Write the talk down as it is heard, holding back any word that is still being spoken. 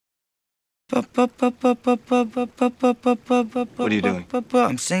What are you doing?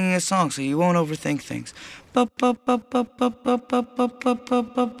 I'm singing a song so you won't overthink things.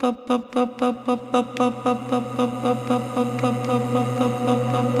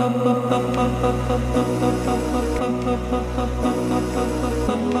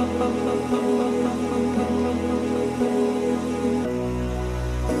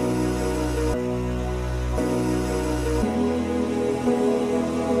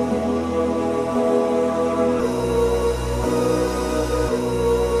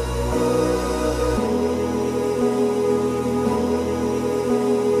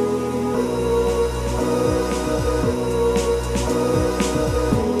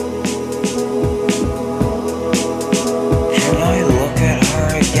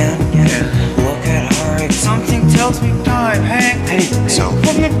 Tells me time, Hank. Hey, so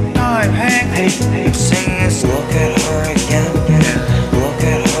time, Hank. hey, Singing this. Look at her again. Look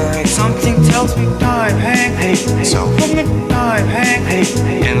at her again. Something tells me time, Hank. hey, so Time, Hank. hey,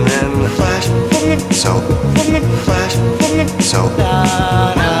 and then Flash, so flash, so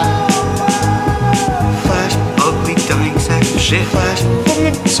flash, ugly dying sack of shit. Flash,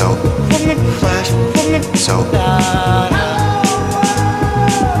 so flash, so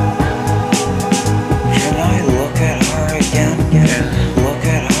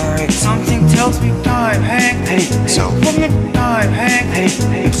something tells me time, Hank. hey, so Time, Hank.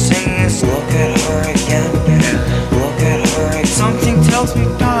 hey, Singing this. Look at her again. Look at her again. Something tells me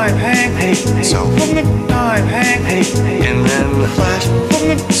time, Hank. hey, so Time, Hank. hey, and then Flash,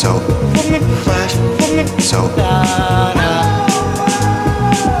 so flash, so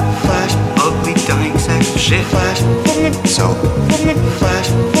flash, ugly dying sack of shit. Flash, so flash,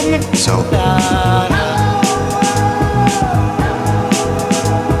 so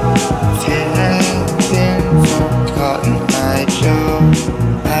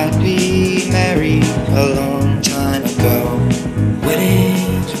I'd be married a long time ago. Where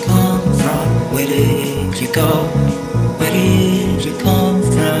did you come from? Where did you go? Where did you come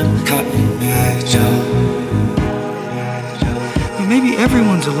from? Cotton Eye Joe. Well, maybe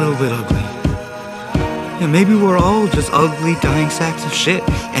everyone's a little bit ugly. Yeah, maybe we're all just ugly dying sacks of shit.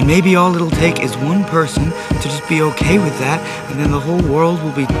 And maybe all it'll take is one person to just be okay with that, and then the whole world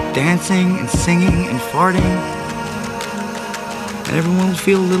will be dancing and singing and farting. And everyone will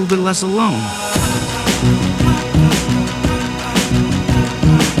feel a little bit less alone.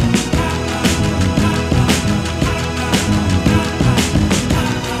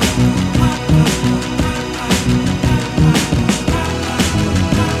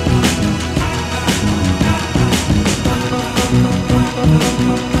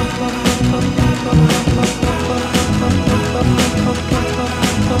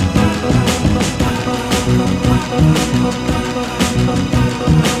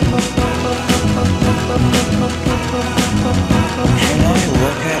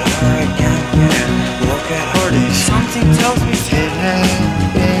 Something tells me It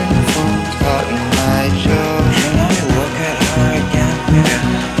had been from Cotton Eye Joe. And I look at her again.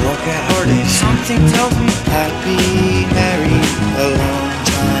 Look at her. something tells me I'd be married a long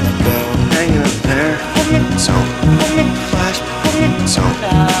time ago. hanging up there. So flash, so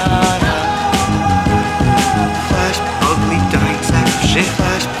flash, ugly dying sack of shit.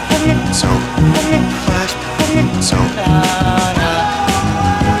 Flash, so